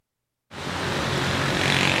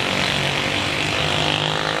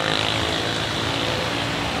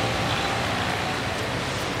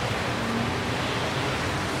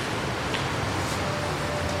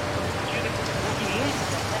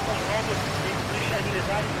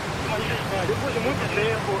Depois de muito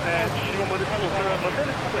tempo, tinha uma disputa,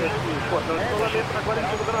 mantendo esse importante isolamento, agora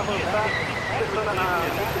eles resolveram avançar, pensando na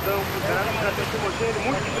multidão, era um tratamento homogêneo,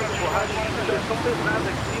 muito difícil de borracha, pressão pesada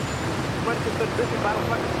aqui, os manifestantes derrubaram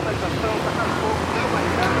placas de sinalização, tacaram fogo, fizeram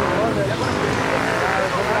barricada, e agora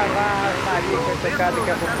eu vou gravar a Ave Maria que vai tocar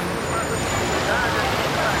daqui a pouquinho.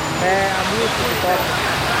 É a música que toca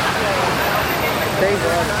 6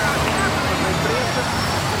 horas.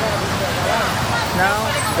 Não,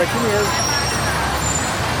 daqui mesmo.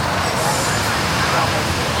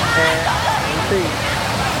 Não sei.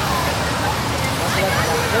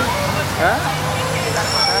 Hã?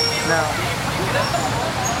 Não.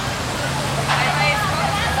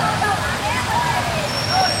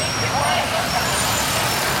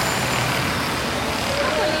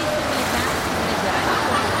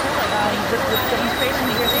 Ele fez um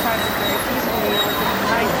aniversário very peacefully. It was a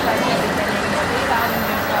nice session, and then thousands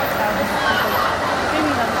and thousands of people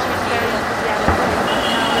screaming on the streets, very enthusiastic.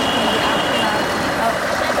 Now it's in the aftermath of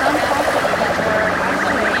some conflicts that were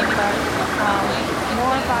isolated, but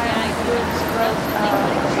more violent groups broke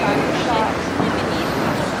started shots.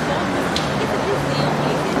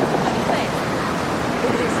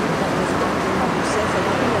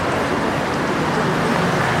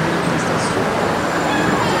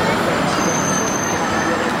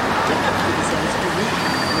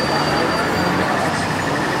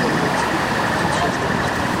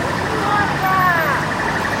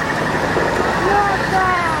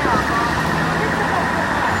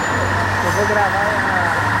 Eu vou gravar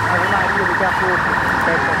a Ave Maria daqui a pouco.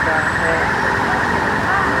 Vai tocar.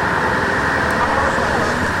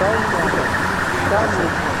 Só o nome. Só a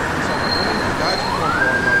música.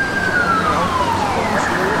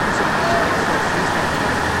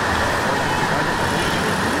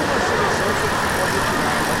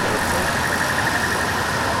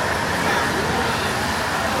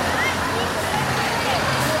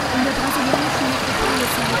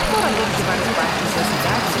 Moradores de várias partes das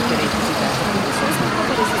cidades diferentes e das condições estão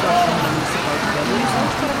comparecidos à Câmara Municipal de Belo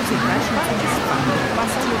Horizonte para visitar e participar da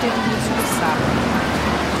ocupação do teve início no sábado.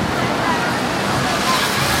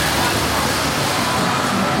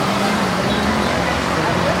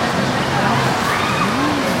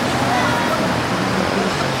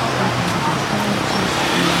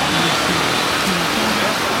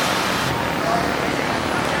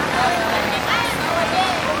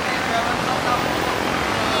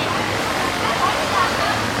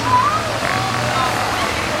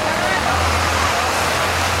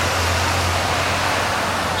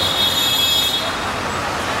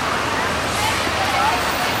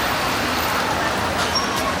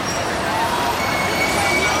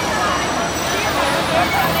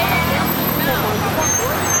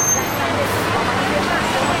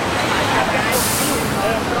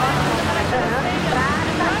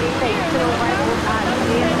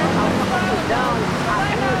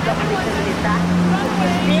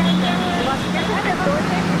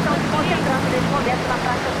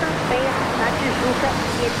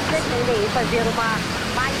 E eles pretendem fazer uma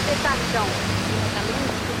manifestação.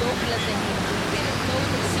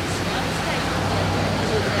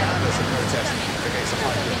 The protest against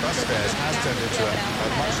high bus fares has turned into a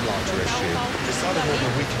much larger issue. It started more than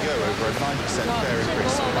a week ago over a 9% fare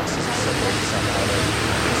increase on buses and subways in Sao Paulo.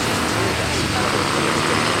 This is tear gas and other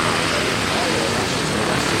police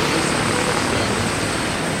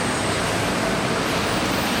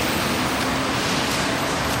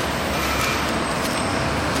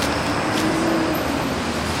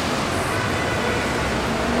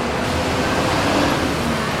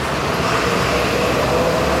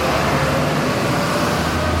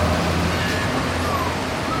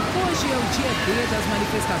das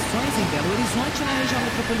manifestações em Belo Horizonte, na região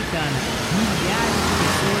metropolitana. Milhares de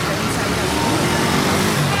pessoas